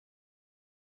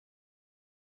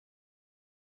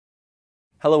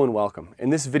Hello and welcome. In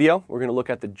this video, we're going to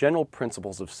look at the general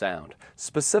principles of sound,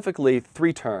 specifically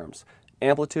three terms: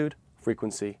 amplitude,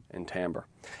 frequency, and timbre.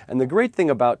 And the great thing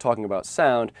about talking about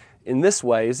sound in this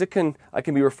way is I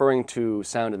can be referring to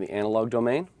sound in the analog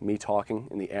domain, me talking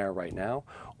in the air right now,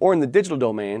 or in the digital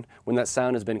domain when that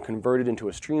sound has been converted into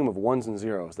a stream of ones and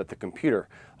zeros that the computer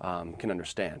can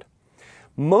understand.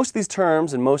 Most of these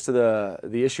terms and most of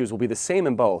the issues will be the same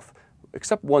in both,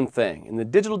 except one thing. In the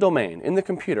digital domain, in the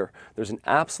computer, there's an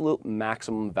absolute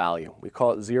maximum value. We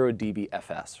call it 0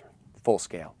 dBFS, full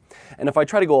scale. And if I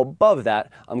try to go above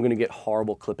that, I'm going to get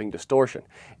horrible clipping distortion.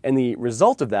 And the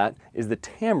result of that is the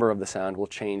timbre of the sound will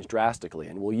change drastically.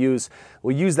 And we'll use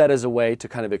that as a way to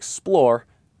kind of explore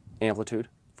amplitude,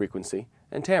 frequency,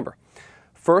 and timbre.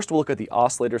 First, we'll look at the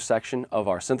oscillator section of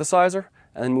our synthesizer,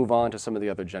 and then move on to some of the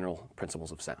other general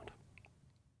principles of sound.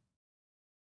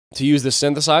 To use the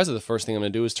synthesizer, the first thing I'm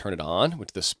going to do is turn it on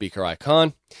with the speaker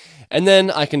icon, and then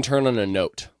I can turn on a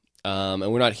note. And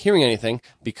we're not hearing anything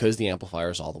because the amplifier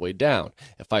is all the way down.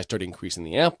 If I start increasing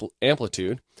the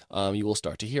amplitude, you will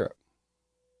start to hear it.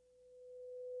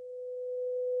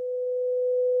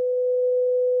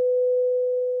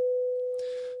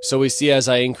 So we see as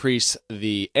I increase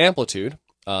the amplitude,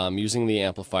 using the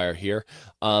amplifier here,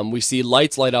 we see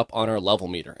lights light up on our level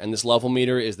meter. And this level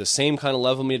meter is the same kind of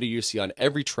level meter you see on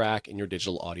every track in your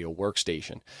digital audio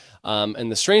workstation. And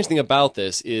the strange thing about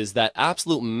this is that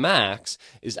absolute max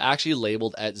is actually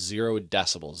labeled at 0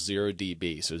 decibels, 0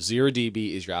 dB. So 0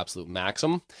 dB is your absolute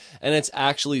maximum, and it's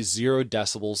actually 0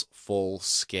 decibels full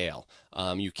scale.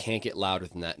 You can't get louder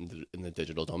than that in the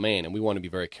digital domain, and we want to be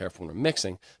very careful when we're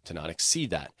mixing to not exceed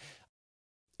that.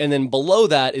 And then below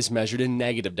that is measured in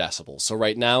negative decibels. So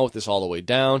right now, with this all the way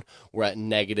down, we're at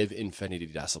negative infinity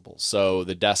decibels. So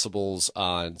the decibels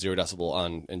on 0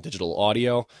 decibel in digital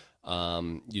audio,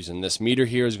 using this meter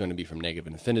here, is going to be from negative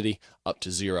infinity up to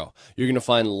 0. You're going to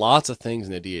find lots of things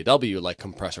in the DAW, like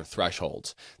compressor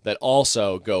thresholds, that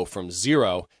also go from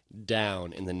 0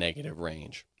 down in the negative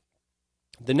range.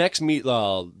 The next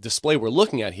display we're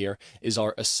looking at here is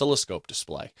our oscilloscope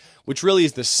display, which really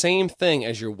is the same thing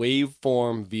as your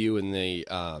waveform view in the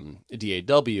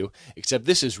DAW, except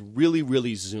this is really,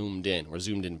 really zoomed in. We're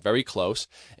zoomed in very close.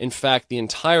 In fact, the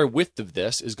entire width of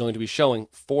this is going to be showing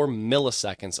 4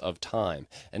 milliseconds of time,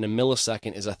 and a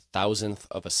millisecond is 1,000th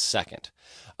of a second.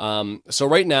 So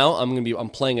right now I'm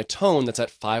playing a tone that's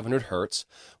at 500 hertz,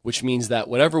 which means that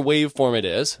whatever waveform it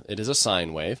is a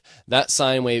sine wave. That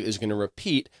sine wave is going to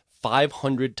repeat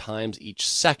 500 times each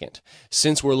second.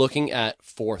 Since we're looking at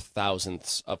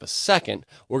 4,000ths of a second,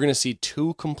 we're going to see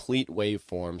 2 complete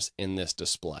waveforms in this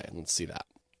display. And let's see that.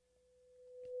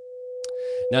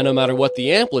 Now, no matter what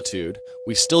the amplitude,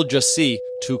 we still just see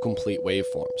 2 complete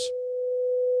waveforms.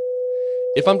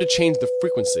 If I'm to change the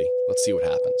frequency, let's see what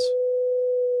happens.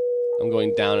 I'm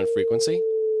going down in frequency.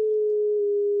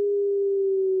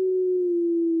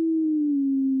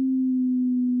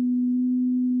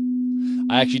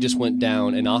 I actually just went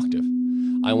down an octave.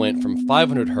 I went from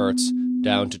 500 hertz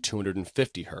down to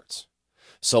 250 hertz.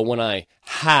 So when I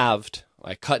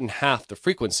cut in half the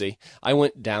frequency, I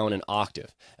went down an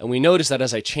octave. And we notice that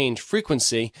as I change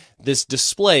frequency, this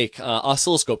display,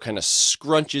 oscilloscope, kind of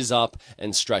scrunches up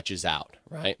and stretches out,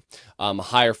 right?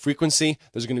 Higher frequency,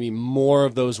 there's going to be more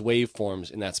of those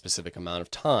waveforms in that specific amount of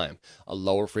time. A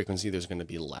lower frequency, there's going to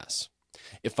be less.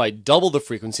 If I double the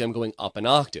frequency, I'm going up an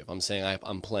octave. I'm saying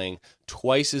I'm playing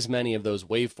twice as many of those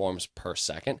waveforms per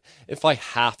second. If I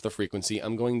half the frequency,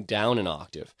 I'm going down an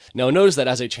octave. Now notice that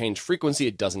as I change frequency,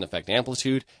 it doesn't affect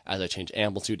amplitude. As I change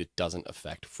amplitude, it doesn't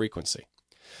affect frequency.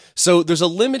 So there's a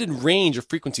limited range of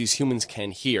frequencies humans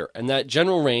can hear, and that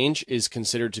general range is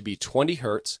considered to be 20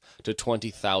 hertz to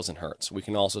 20,000 hertz. We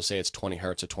can also say it's 20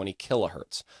 hertz to 20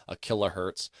 kilohertz. A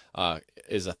kilohertz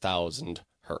is 1,000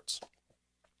 hertz.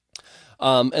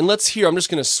 And let's hear, I'm just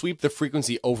going to sweep the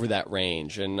frequency over that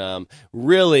range. And so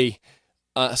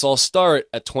I'll start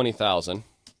at 20,000.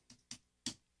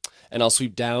 And I'll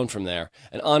sweep down from there.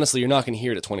 And honestly, you're not going to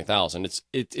hear it at 20,000.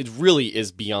 It really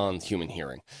is beyond human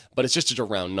hearing. But it's just a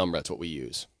round number. That's what we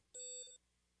use.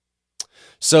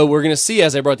 So we're going to see,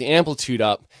 as I brought the amplitude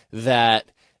up,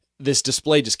 that this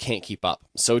display just can't keep up.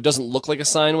 So it doesn't look like a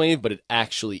sine wave, but it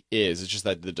actually is. It's just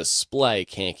that the display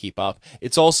can't keep up.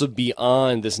 It's also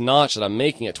beyond this notch that I'm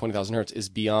making at 20,000 hertz is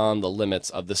beyond the limits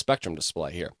of the spectrum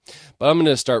display here. But I'm going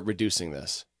to start reducing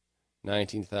this.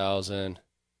 19,000.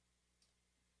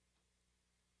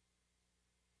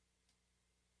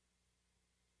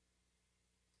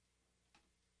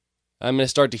 I'm going to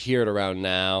start to hear it around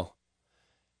now.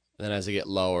 Then as I get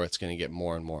lower, it's going to get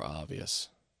more and more obvious.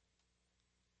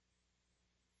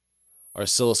 Our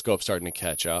oscilloscope's starting to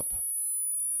catch up.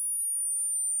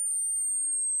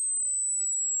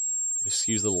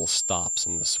 Excuse the little stops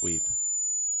in the sweep.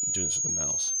 I'm doing this with the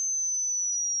mouse.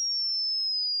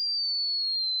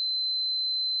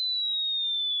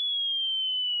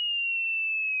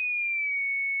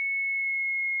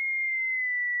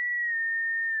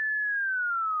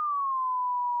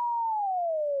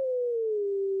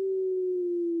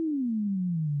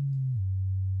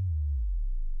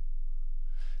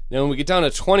 Now, when we get down to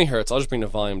 20 hertz, I'll just bring the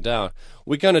volume down.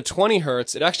 We get down to 20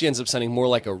 hertz, it actually ends up sounding more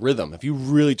like a rhythm. If you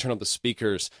really turn up the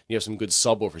speakers, you have some good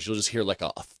subwoofers, you'll just hear like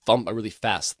a thump, a really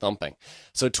fast thumping.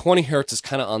 So 20 hertz is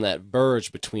kind of on that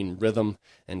verge between rhythm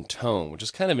and tone, which is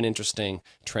kind of an interesting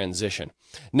transition.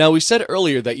 Now, we said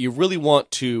earlier that you really want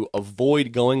to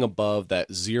avoid going above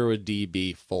that 0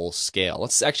 dB full scale.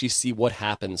 Let's actually see what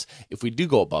happens if we do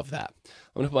go above that.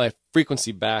 I'm going to put my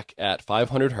frequency back at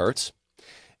 500 hertz.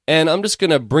 And I'm just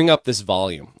going to bring up this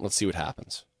volume. Let's see what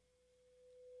happens.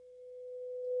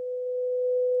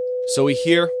 So we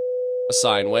hear a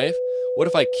sine wave. What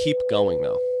if I keep going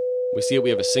now? We see it.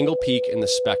 We have a single peak in the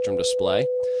spectrum display.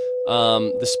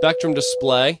 The spectrum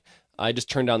display, I just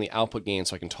turned down the output gain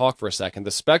so I can talk for a second.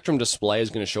 The spectrum display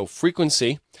is going to show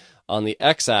frequency on the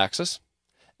x-axis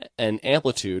and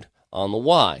amplitude on the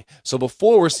y. So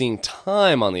before we're seeing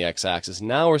time on the x-axis,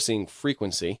 now we're seeing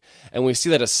frequency, and we see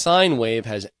that a sine wave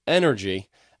has energy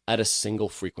at a single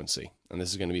frequency, and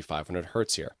this is going to be 500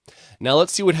 hertz here. Now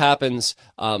let's see what happens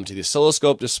to the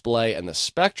oscilloscope display and the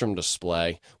spectrum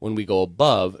display when we go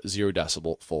above 0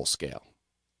 decibel full scale.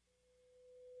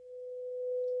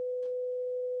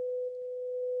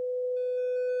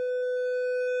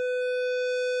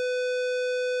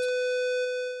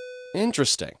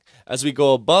 Interesting. As we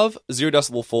go above 0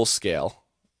 decibel full scale,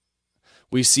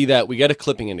 we see that we get a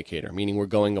clipping indicator, meaning we're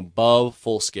going above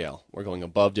full scale. We're going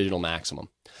above digital maximum.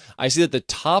 I see that the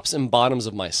tops and bottoms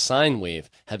of my sine wave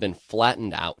have been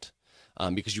flattened out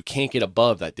because you can't get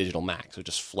above that digital max. So it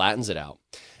just flattens it out.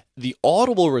 The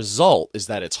audible result is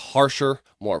that it's harsher,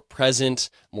 more present,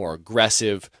 more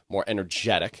aggressive, more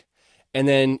energetic. And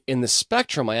then in the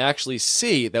spectrum, I actually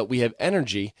see that we have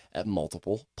energy at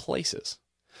multiple places.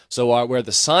 So where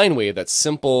the sine wave, that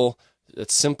simple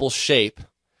shape,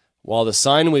 while the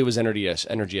sine wave was energy at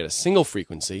a single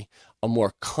frequency, a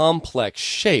more complex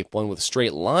shape, one with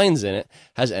straight lines in it,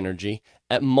 has energy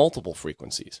at multiple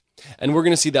frequencies. And we're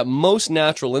going to see that most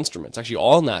natural instruments, actually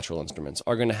all natural instruments,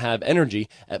 are going to have energy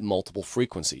at multiple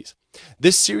frequencies.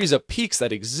 This series of peaks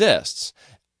that exists,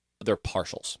 they're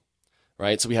partials.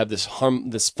 Right? So we have this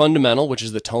fundamental, which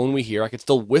is the tone we hear. I could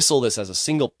still whistle this as a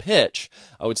single pitch.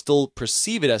 I would still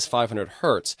perceive it as 500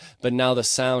 hertz, but now the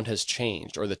sound has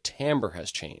changed, or the timbre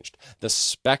has changed. The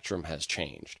spectrum has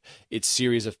changed. Its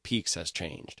series of peaks has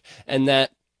changed. And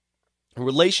that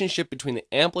relationship between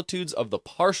the amplitudes of the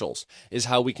partials is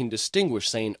how we can distinguish,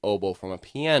 say, an oboe from a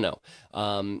piano.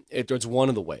 It's one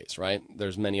of the ways, right?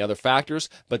 There's many other factors,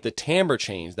 but the timbre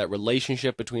change, that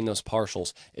relationship between those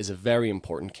partials, is a very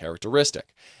important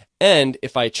characteristic. And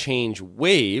if I change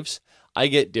waves, I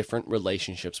get different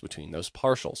relationships between those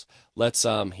partials. Let's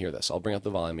hear this. I'll bring up the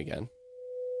volume again.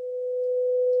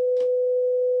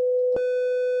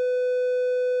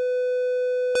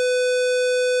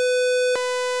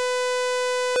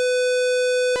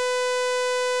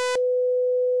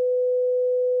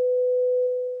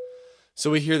 So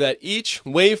we hear that each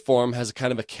waveform has a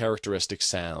kind of a characteristic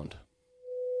sound.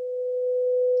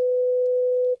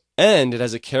 And it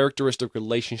has a characteristic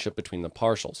relationship between the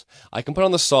partials. I can put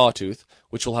on the sawtooth,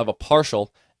 which will have a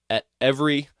partial at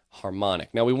every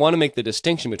harmonic. Now we want to make the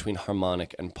distinction between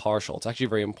harmonic and partial. It's actually a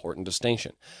very important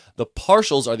distinction. The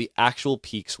partials are the actual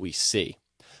peaks we see.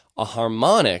 A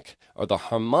harmonic, or the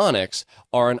harmonics,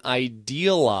 are an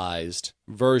idealized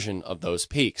version of those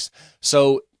peaks.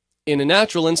 So in a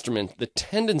natural instrument, the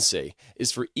tendency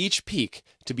is for each peak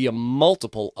to be a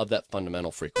multiple of that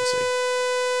fundamental frequency.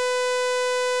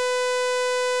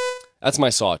 That's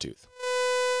my sawtooth.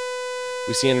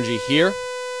 We see energy here,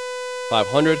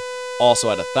 500, also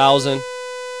at 1,000,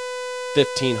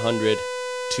 1,500,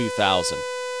 2,000.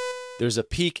 There's a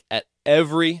peak at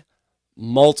every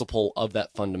multiple of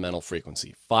that fundamental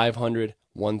frequency, 500,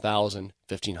 1,000,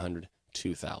 1,500,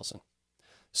 2,000.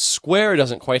 Square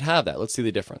doesn't quite have that. Let's see the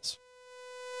difference.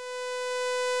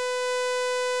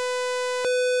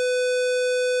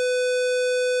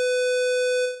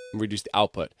 Reduce the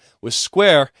output. With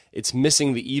square, it's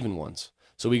missing the even ones.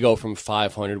 So we go from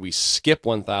 500, we skip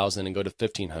 1,000 and go to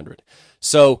 1,500.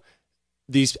 So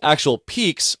these actual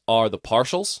peaks are the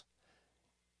partials.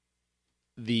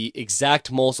 The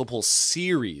exact multiple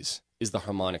series is the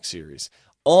harmonic series.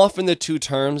 Often the two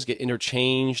terms get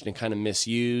interchanged and kind of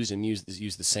misused and used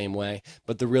the same way,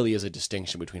 but there really is a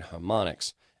distinction between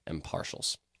harmonics and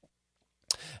partials.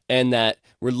 And that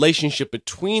relationship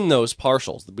between those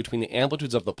partials, between the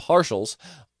amplitudes of the partials,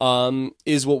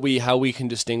 is how we can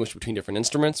distinguish between different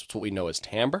instruments. It's what we know as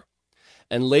timbre.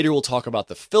 And later we'll talk about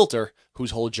the filter,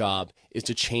 whose whole job is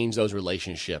to change those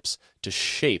relationships to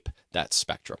shape that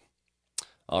spectrum.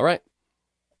 All right.